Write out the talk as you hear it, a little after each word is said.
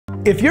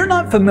If you're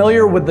not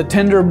familiar with the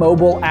Tinder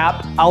mobile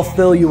app, I'll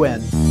fill you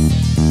in.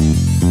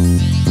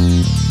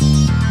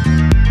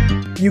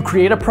 You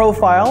create a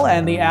profile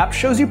and the app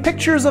shows you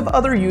pictures of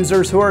other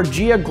users who are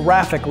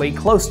geographically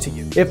close to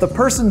you. If the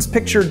person's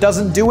picture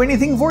doesn't do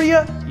anything for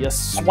you, you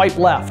swipe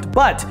left.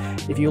 But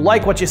if you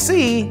like what you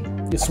see,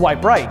 you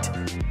swipe right.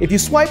 If you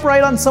swipe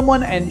right on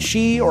someone and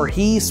she or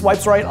he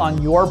swipes right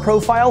on your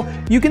profile,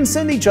 you can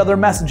send each other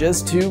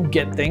messages to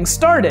get things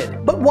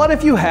started. But what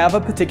if you have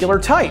a particular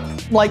type?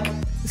 Like,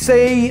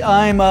 say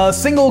I'm a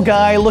single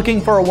guy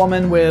looking for a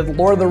woman with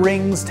Lord of the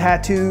Rings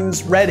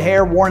tattoos, red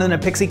hair worn in a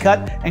pixie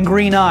cut, and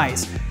green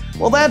eyes.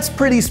 Well, that's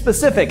pretty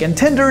specific, and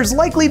Tinder is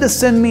likely to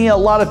send me a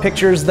lot of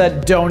pictures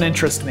that don't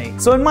interest me.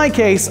 So in my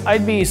case,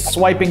 I'd be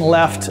swiping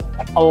left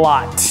a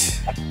lot.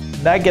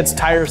 That gets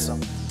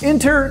tiresome.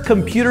 Enter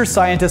computer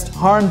scientist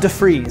Harm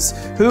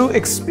DeFries, who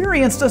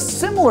experienced a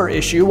similar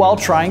issue while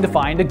trying to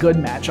find a good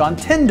match on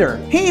Tinder.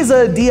 He's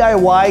a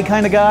DIY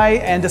kind of guy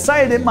and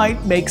decided it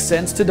might make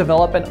sense to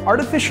develop an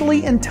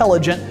artificially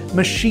intelligent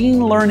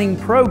machine learning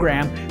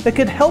program that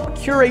could help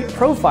curate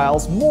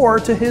profiles more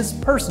to his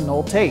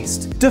personal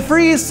taste.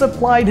 DeFries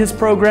supplied his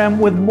program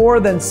with more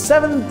than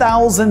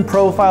 7,000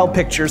 profile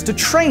pictures to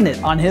train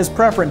it on his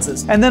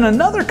preferences, and then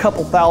another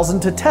couple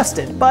thousand to test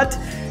it. But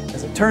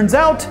as it turns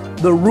out,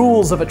 the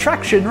rules of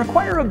attraction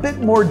require a bit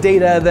more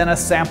data than a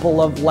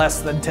sample of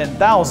less than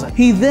 10,000.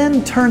 He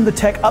then turned the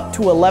tech up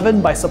to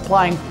 11 by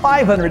supplying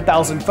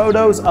 500,000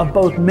 photos of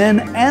both men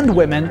and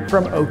women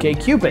from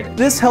OkCupid.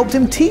 This helped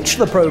him teach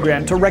the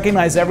program to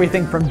recognize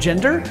everything from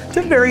gender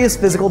to various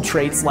physical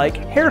traits like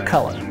hair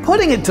color.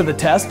 Putting it to the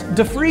test,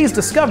 DeFries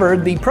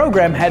discovered the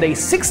program had a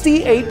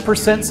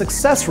 68%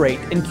 success rate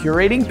in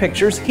curating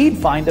pictures he'd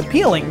find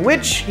appealing,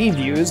 which he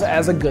views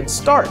as a good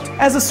start.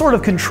 As a sort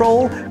of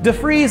control,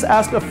 DeFries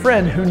asked a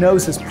friend who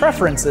knows his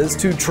preferences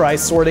to try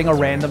sorting a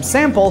random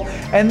sample,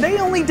 and they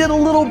only did a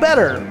little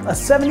better, a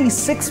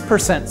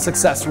 76%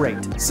 success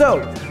rate. So,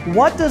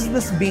 what does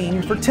this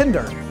mean for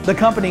Tinder? The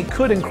company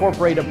could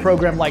incorporate a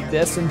program like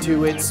this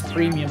into its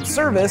premium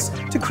service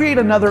to create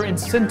another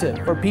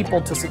incentive for people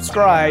to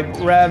subscribe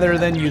rather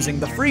than using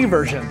the free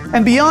version.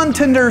 And beyond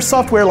Tinder,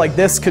 software like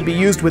this could be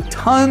used with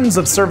tons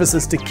of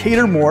services to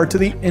cater more to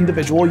the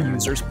individual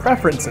user's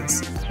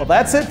preferences. Well,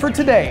 that's it for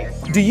today.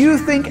 Do you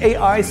think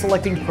AI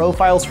selecting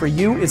profiles for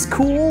you is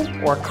cool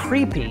or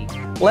creepy?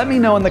 Let me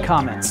know in the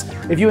comments.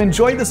 If you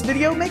enjoyed this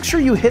video, make sure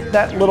you hit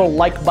that little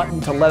like button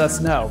to let us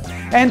know.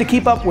 And to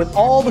keep up with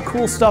all the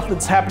cool stuff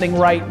that's happening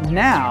right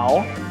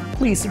now,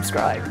 please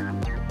subscribe.